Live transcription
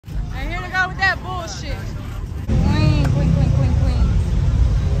go with that bullshit. Queen, queen, queen, queen, queen.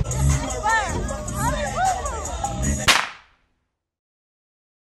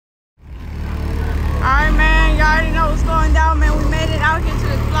 Alright, man, you already know what's going down, man. We made it out here to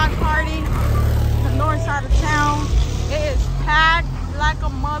this block party, the north side of town. It is packed like a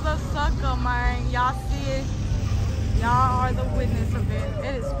mother sucker, man. Y'all see it. Y'all are the witness of it.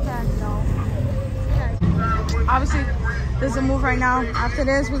 It is packed, y'all. Obviously, this is a move right now. After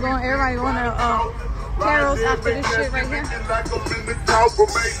this, we're going, everybody going to Carol's after this shit right here.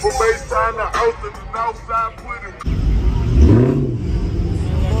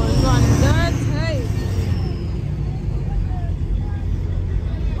 Boys on the tape.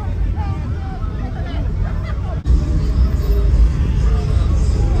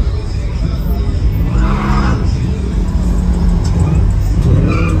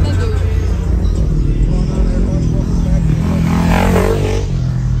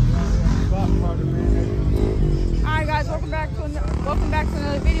 Welcome back to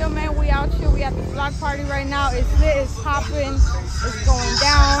another video, man. We out here. We at the block party right now. It's lit. It's popping. It's going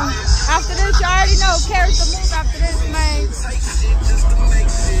down. After this, you already know. Carry's the move after this, man.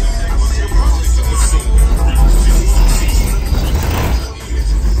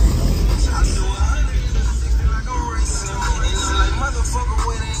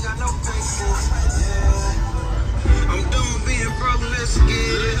 I'm done being broke. Let's get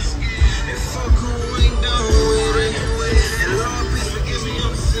it. And fuck who ain't done with it. And Lord, please forgive me.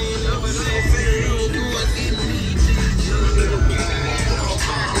 I'm seeing up and I'm feeling doing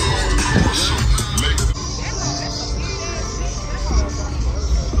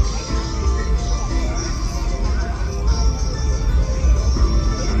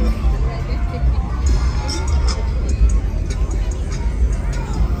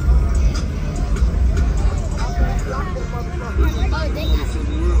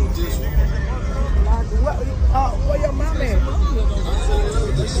where your mom at?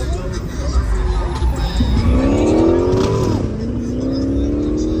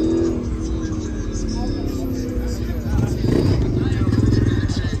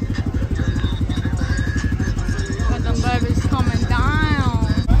 But the baby's coming down.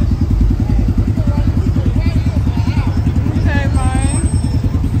 Okay, man.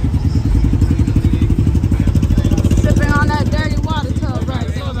 Sipping on that dirty water tub right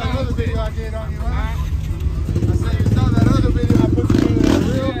there, man. Another video I did on you, right? I said you saw that other video I put you in that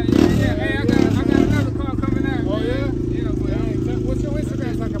reel? Yeah. Hey, I got another car coming out. Oh, yeah? Yeah, but Hey, what's your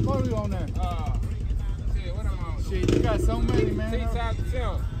Instagram so I can follow you on that? shit, what am I on? Shit, you got so many, man. T-Top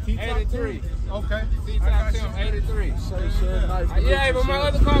Tim, T-Top 83. Okay. T-Top Tim, 83. Sure, nice. Yeah, but my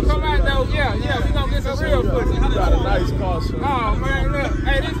other car come out though. Yeah, we gonna get some real footage. You got a nice car, sir. Oh man, look,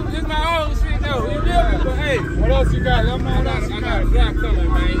 hey, this my old shit though. You feel me? But hey, What else you got? Let me know what else you I got got. a block coming,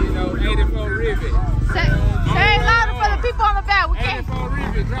 man. You know, 84 Rivet. Say it louder for the people on the back. We can't. 84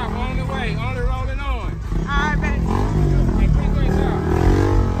 Rivet drop on the way, only rolling on. Alright, baby. Hey, quick shot.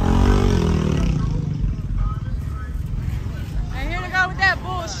 And here to go with that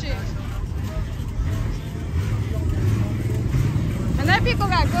bullshit. And that people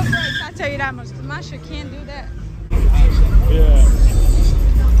got good brakes, I tell you that much, because my shit can't do that. Yeah.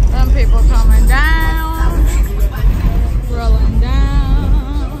 Them people coming down, rolling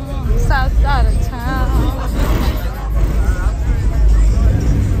down, south side of town.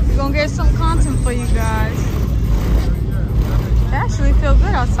 We're gonna get some content for you guys. It actually feel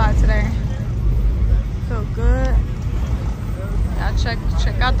good outside today. Feel good. Y'all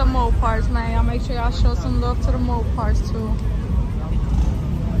check out the mold parts, man. Y'all make sure y'all show some love to the mold parts too.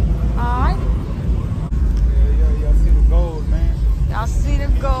 Alright. Yeah, y'all see the gold, man. Y'all see the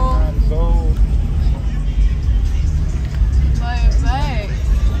gold. The gold.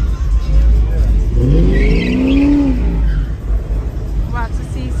 About to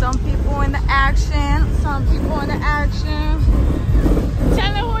see some people in the action. Some people in the action.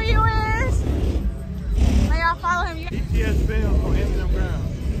 Tell me who you is. May y'all follow him. ETS Films on Instagram.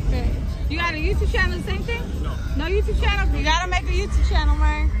 Okay. You got a YouTube channel, the same thing? No. No YouTube channel? You gotta make a YouTube channel,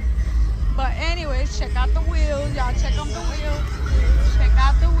 man. But anyways, check out the wheels. Y'all check out the wheels. Check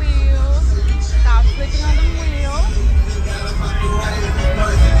out the wheels. Stop clicking on the wheels.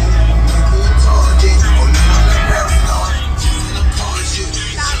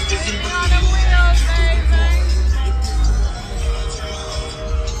 Stop clicking on the wheels, baby.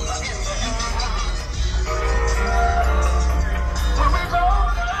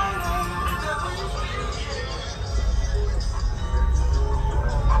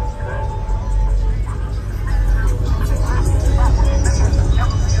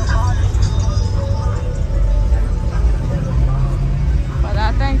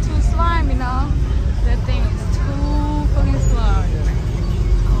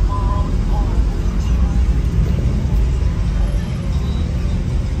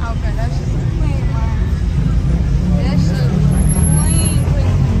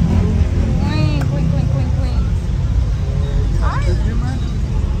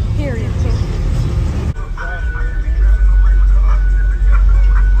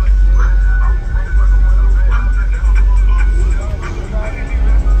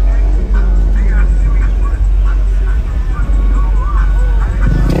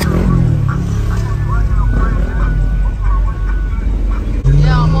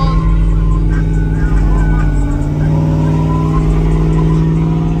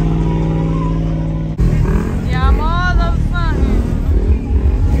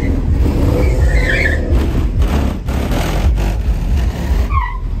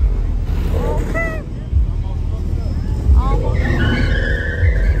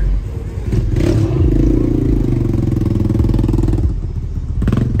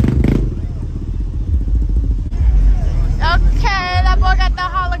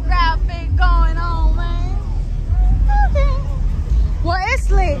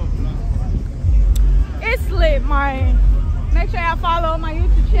 sure y'all follow my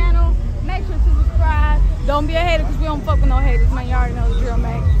YouTube channel. Make sure to subscribe. Don't be a hater because we don't fuck with no haters, man. You already know the drill,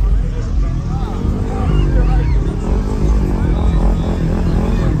 man.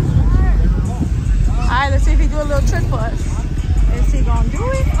 Alright, let's see if he do a little trick for us. Is he gonna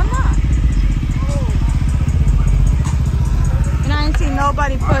do it or not? And I ain't seen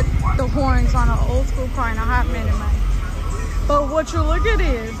nobody put the horns on an old school car in a hot minute, man. But what you look at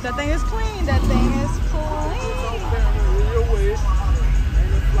is, that thing is clean. That thing is clean.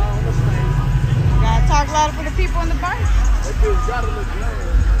 Gotta talk louder for the people in the bike. That bitch gotta look glad.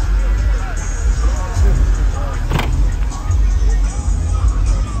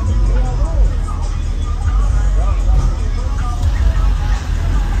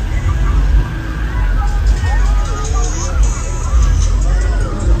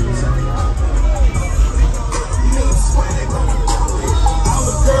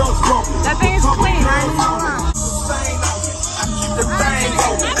 That thing is clean, I ain't gonna lie.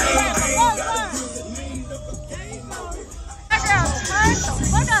 That girl turned the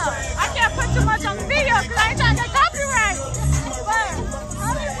fuck up. I can't put too much on the video because I ain't trying to get copyright.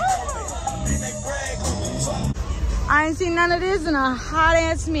 But I ain't seen none of this in a hot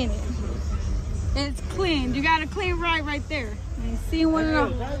ass minute. It's clean. You got a clean right there. I ain't seen one of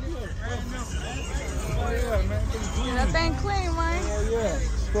them. That thing clean, man. Oh yeah,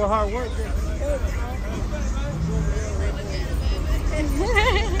 for hard work.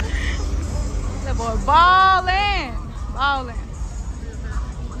 That boy ballin'.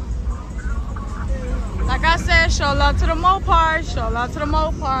 Like I said, show love to the Mopars. Show love to the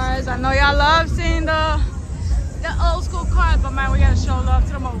Mopars. I know y'all love seeing the old school cars, but man, we gotta show love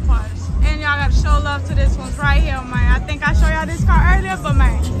to the Mopars. And y'all gotta show love to this one's right here, man. I think I showed y'all this car earlier, but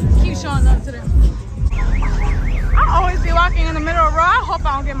man, keep showing love to them. I always be walking in the middle of the road. I hope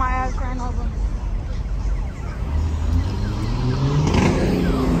I don't get my ass ran over.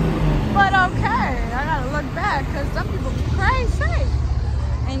 But okay, I gotta look back because some people be crazy.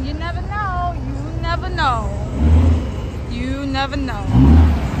 And you never know, you never know.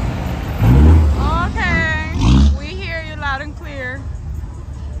 Okay, we hear you loud and clear.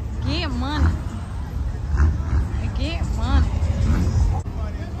 Get money. Get money.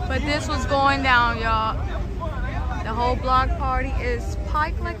 But this was going down, y'all. The whole block party is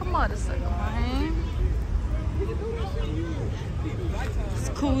piped like a motorcycle, man.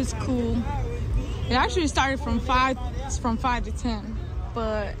 It's cool. It actually started from 5 to 10,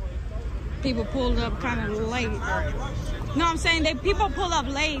 but people pulled up kind of late. No, I'm saying people pull up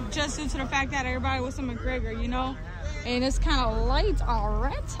late just due to the fact that everybody was in McGregor, you know? And it's kind of late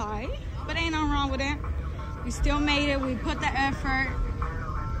already, but ain't nothing wrong with it. We still made it. We put the effort.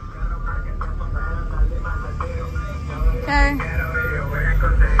 Okay.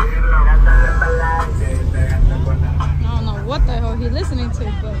 I don't know what the hell he's listening to,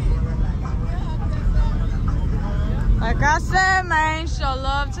 but like I said, man, show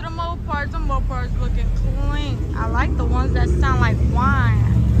love to the Mopars. The Mopars looking clean. I like the ones that sound like wine.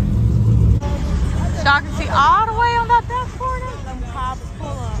 Y'all can see all the way on that dashboard. Them cops pull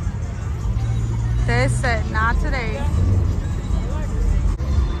up. They said not today.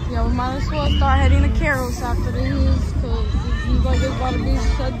 Yeah, we might as well start heading to Carroll's after this, because it seems like it's about to be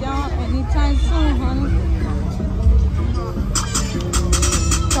shut down anytime soon, honey.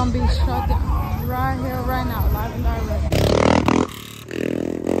 It's gonna be shut down right here, right now, live and direct.